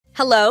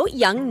Hello,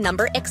 young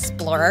number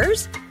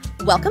explorers.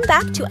 Welcome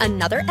back to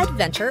another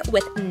adventure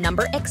with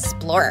Number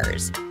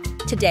Explorers.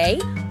 Today,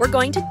 we're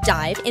going to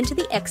dive into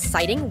the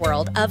exciting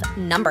world of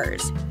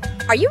numbers.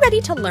 Are you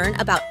ready to learn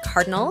about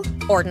cardinal,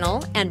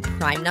 ordinal, and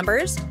prime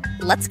numbers?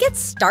 Let's get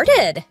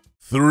started.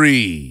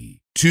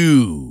 3,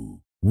 2,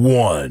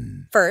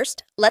 1.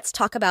 First, let's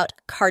talk about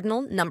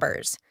cardinal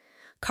numbers.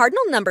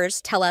 Cardinal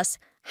numbers tell us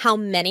how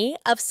many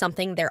of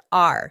something there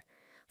are.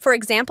 For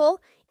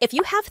example, if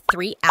you have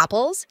 3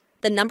 apples,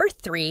 the number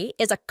 3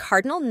 is a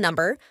cardinal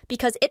number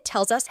because it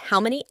tells us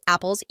how many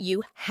apples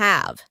you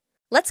have.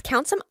 Let's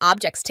count some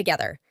objects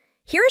together.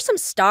 Here are some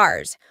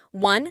stars.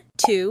 1,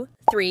 2,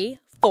 3,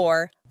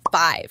 4,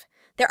 5.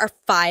 There are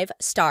 5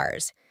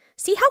 stars.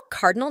 See how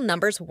cardinal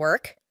numbers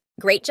work?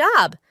 Great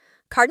job!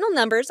 Cardinal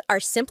numbers are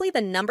simply the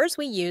numbers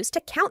we use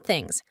to count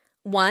things.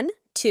 1,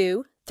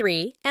 2,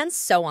 3, and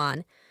so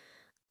on.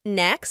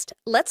 Next,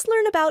 let's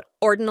learn about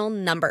ordinal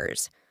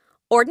numbers.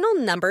 Ordinal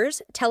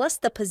numbers tell us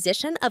the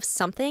position of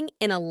something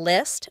in a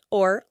list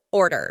or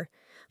order.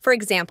 For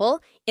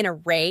example, in a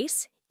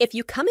race, if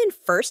you come in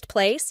first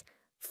place,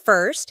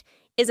 first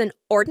is an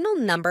ordinal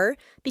number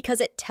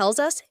because it tells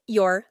us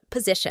your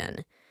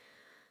position.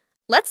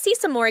 Let's see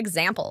some more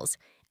examples.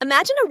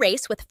 Imagine a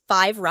race with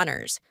 5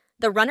 runners.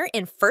 The runner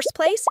in first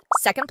place,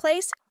 second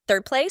place,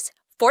 third place,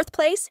 fourth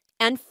place,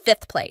 and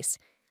fifth place.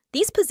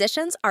 These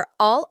positions are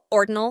all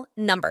ordinal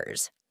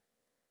numbers.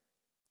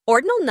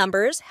 Ordinal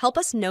numbers help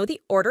us know the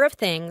order of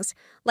things,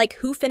 like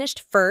who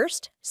finished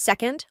first,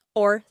 second,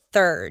 or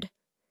third.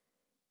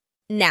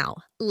 Now,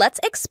 let's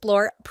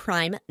explore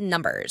prime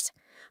numbers.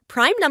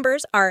 Prime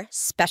numbers are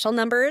special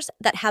numbers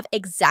that have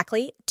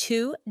exactly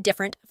 2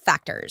 different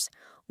factors,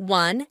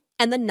 1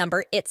 and the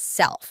number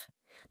itself.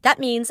 That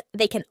means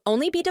they can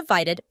only be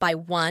divided by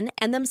 1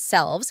 and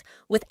themselves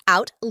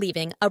without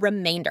leaving a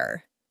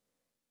remainder.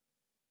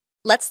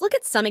 Let's look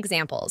at some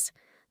examples.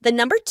 The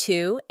number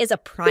 2 is a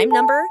prime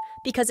number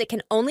because it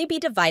can only be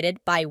divided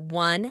by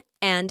 1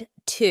 and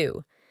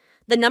 2.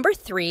 The number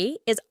 3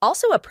 is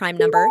also a prime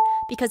number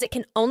because it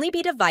can only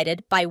be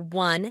divided by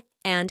 1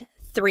 and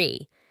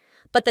 3.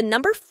 But the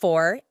number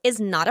 4 is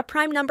not a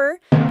prime number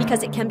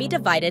because it can be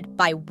divided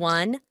by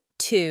 1,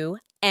 2,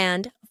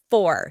 and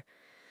 4.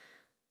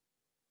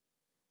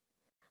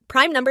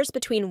 Prime numbers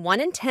between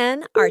 1 and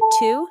 10 are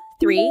 2,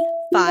 3,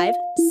 5,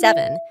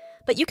 7,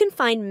 but you can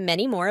find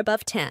many more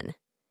above 10.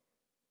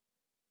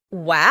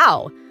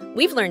 Wow!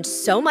 We've learned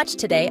so much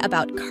today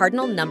about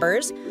cardinal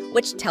numbers,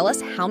 which tell us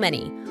how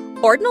many,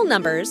 ordinal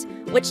numbers,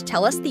 which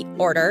tell us the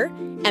order,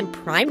 and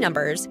prime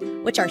numbers,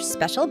 which are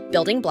special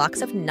building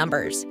blocks of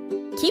numbers.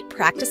 Keep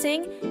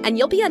practicing, and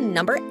you'll be a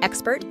number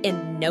expert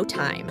in no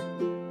time.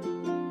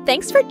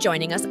 Thanks for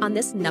joining us on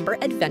this number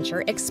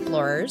adventure,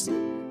 explorers.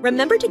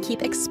 Remember to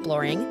keep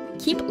exploring,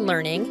 keep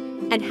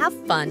learning, and have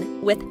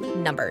fun with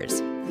numbers.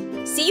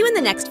 See you in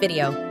the next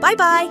video.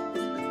 Bye-bye!